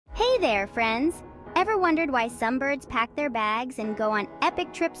Hey there, friends! Ever wondered why some birds pack their bags and go on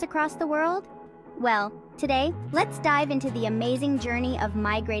epic trips across the world? Well, today, let's dive into the amazing journey of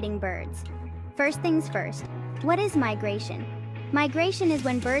migrating birds. First things first, what is migration? Migration is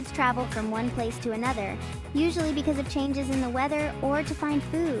when birds travel from one place to another, usually because of changes in the weather or to find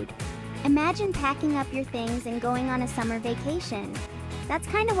food. Imagine packing up your things and going on a summer vacation. That's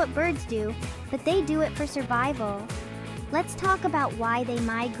kind of what birds do, but they do it for survival. Let's talk about why they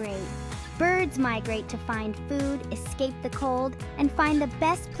migrate. Birds migrate to find food, escape the cold, and find the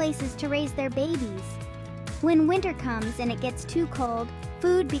best places to raise their babies. When winter comes and it gets too cold,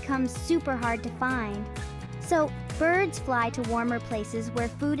 food becomes super hard to find. So, birds fly to warmer places where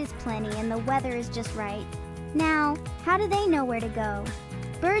food is plenty and the weather is just right. Now, how do they know where to go?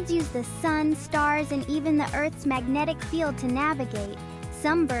 Birds use the sun, stars, and even the Earth's magnetic field to navigate.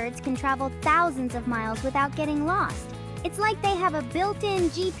 Some birds can travel thousands of miles without getting lost. It's like they have a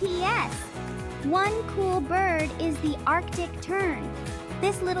built-in GPS. One cool bird is the Arctic tern.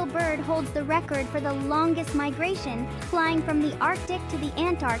 This little bird holds the record for the longest migration, flying from the Arctic to the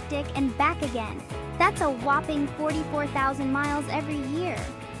Antarctic and back again. That's a whopping 44,000 miles every year.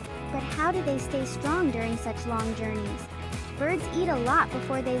 But how do they stay strong during such long journeys? Birds eat a lot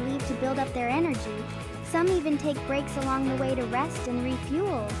before they leave to build up their energy. Some even take breaks along the way to rest and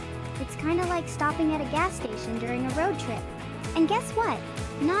refuel. It's kind of like stopping at a gas station during a road trip. And guess what?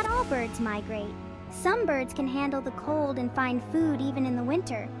 Not all birds migrate. Some birds can handle the cold and find food even in the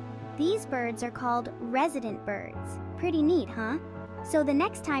winter. These birds are called resident birds. Pretty neat, huh? So the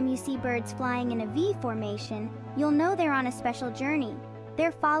next time you see birds flying in a V formation, you'll know they're on a special journey.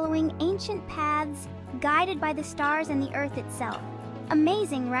 They're following ancient paths, guided by the stars and the Earth itself.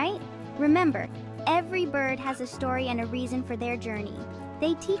 Amazing, right? Remember, every bird has a story and a reason for their journey.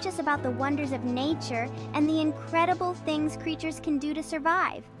 They teach us about the wonders of nature and the incredible things creatures can do to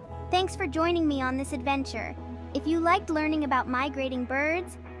survive. Thanks for joining me on this adventure. If you liked learning about migrating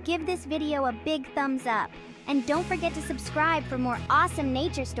birds, give this video a big thumbs up. And don't forget to subscribe for more awesome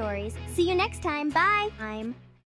nature stories. See you next time. Bye!